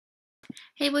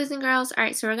Hey boys and girls, all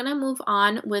right, so we're gonna move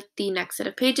on with the next set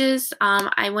of pages.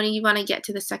 You want to get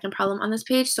to the second problem on this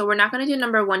page, so we're not gonna do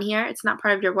number 1 here. It's not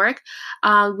part of your work.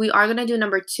 We are gonna do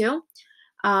number 2.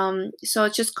 So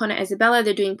it's just Kona Isabella.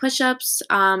 They're doing push-ups.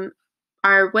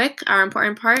 Our WIC, our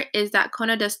important part, is that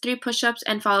Kona does 3 push-ups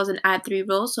and follows an add 3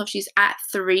 rule. So if she's at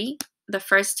 3 the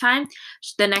first time,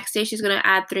 the next day she's gonna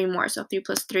add 3 more. So 3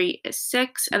 plus 3 is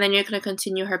 6, and then you're gonna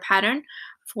continue her pattern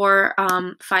for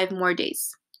 5 more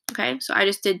days. Okay, so I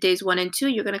just did days 1 and 2.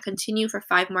 You're going to continue for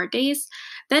 5 more days.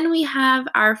 Then we have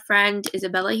our friend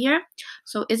Isabella here.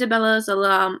 So Isabella is a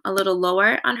little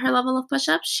lower on her level of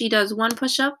push-ups. She does 1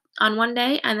 push-up on one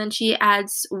day, and then she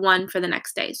adds 1 for the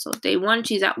next day. So day 1,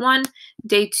 she's at 1.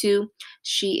 Day 2,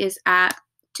 she is at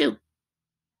 2.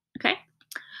 Okay.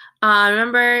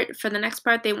 Remember, for the next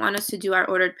part, they want us to do our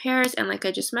ordered pairs. And like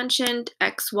I just mentioned,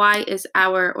 X, Y is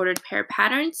our ordered pair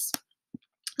patterns.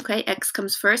 Okay, X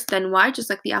comes first, then Y, just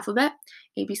like the alphabet.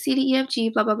 A, B, C, D, E, F, G,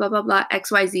 blah, blah, blah, blah, blah,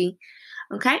 X, Y, Z.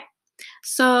 Okay,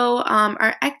 so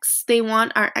our X, they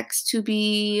want our X to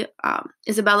be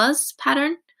Isabella's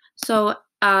pattern. So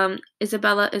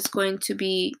Isabella is going to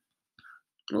be,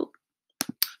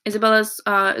 Isabella's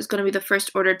is going to be the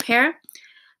first ordered pair.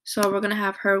 So we're going to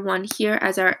have her 1 here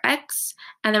as our X,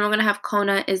 and then we're going to have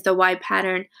Kona is the Y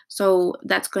pattern. So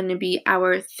that's going to be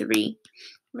our 3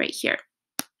 right here.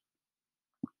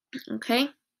 Okay,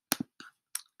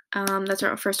 that's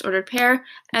our first ordered pair.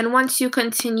 And once you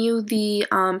continue the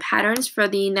patterns for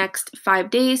the next 5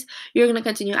 days, you're going to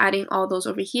continue adding all those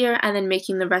over here and then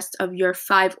making the rest of your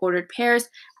 5 ordered pairs.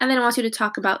 And then I want you to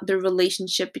talk about the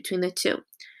relationship between the two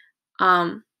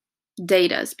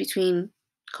datas, between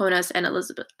Kona's and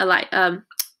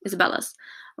Isabella's.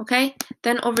 Okay,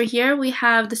 then over here we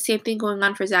have the same thing going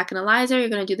on for Zach and Eliza. You're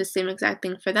going to do the same exact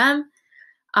thing for them.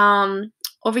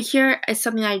 Over here is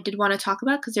something I did want to talk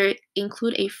about because they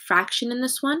include a fraction in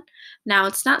this one. Now,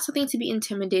 it's not something to be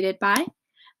intimidated by.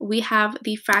 We have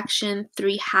the fraction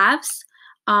 3/2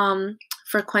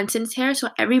 for Quentin's hair. So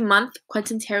every month,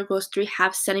 Quentin's hair grows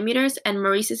 3/2 centimeters, and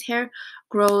Maurice's hair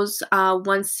grows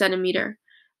 1 centimeter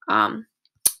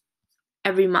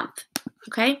every month.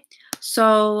 Okay,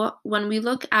 so when we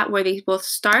look at where they both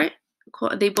start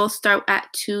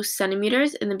at 2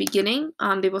 centimeters in the beginning.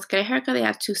 They both get a haircut. They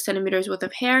have 2 centimeters worth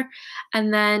of hair,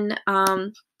 and then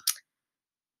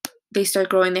they start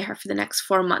growing their hair for the next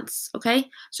 4 months. Okay,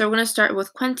 so we're going to start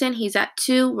with Quentin. He's at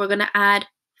 2. We're going to add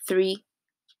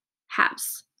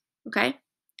 3/2. Okay,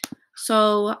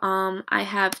 so I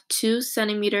have 2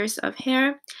 centimeters of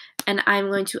hair, and I'm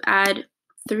going to add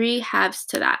 3/2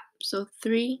 to that. So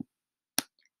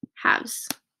 3/2.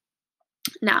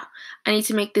 Now, I need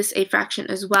to make this a fraction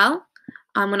as well.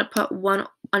 I'm going to put 1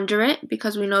 under it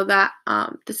because we know that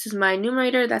this is my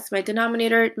numerator, that's my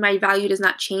denominator. My value does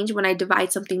not change when I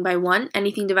divide something by 1.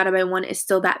 Anything divided by 1 is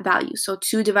still that value. So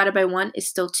 2 divided by 1 is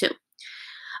still 2.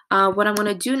 What I'm going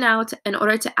to do now, in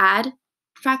order to add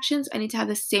fractions, I need to have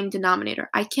the same denominator.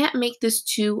 I can't make this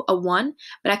 2 a 1,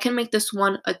 but I can make this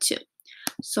 1 a 2.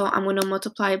 So I'm going to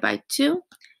multiply by 2,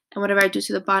 and whatever I do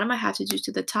to the bottom, I have to do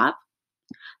to the top.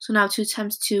 So now 2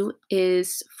 times 2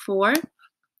 is 4.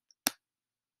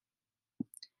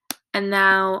 And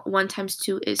now 1 times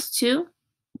 2 is 2.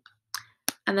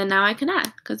 And then now I can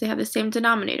add because they have the same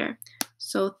denominator.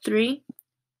 So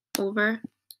 3/2.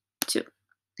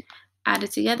 Add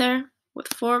it together with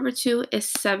 4/2 is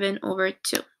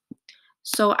 7/2.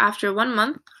 So after 1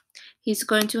 month, he's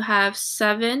going to have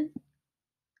 7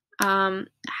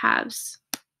 halves,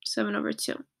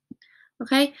 7/2.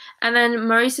 Okay, and then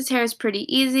Maurice's hair is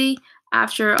pretty easy.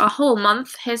 After a whole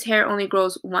month, his hair only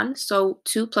grows 1, so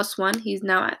 2 plus 1, he's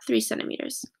now at 3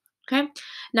 centimeters. Okay,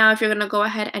 now if you're going to go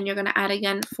ahead and you're going to add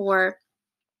again for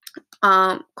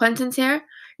Quentin's hair,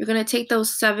 you're going to take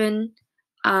those 7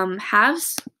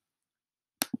 halves,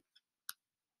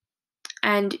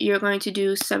 and you're going to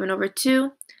do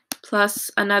 7/2 plus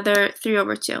another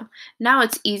 3/2. Now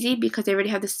it's easy because they already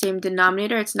have the same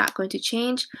denominator. It's not going to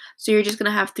change. So you're just going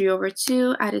to have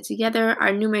 3/2 added together.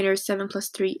 Our numerator is 7 plus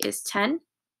 3 is 10.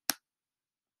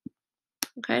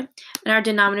 Okay, and our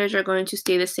denominators are going to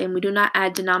stay the same. We do not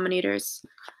add denominators.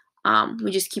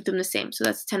 We just keep them the same. So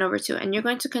that's 10/2. And you're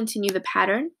going to continue the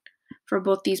pattern for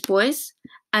both these boys.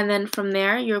 And then from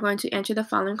there, you're going to answer the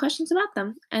following questions about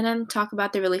them and then talk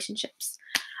about the relationships.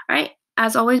 All right.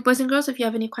 As always, boys and girls, if you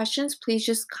have any questions, please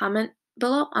just comment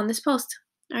below on this post.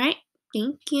 All right.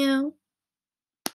 Thank you.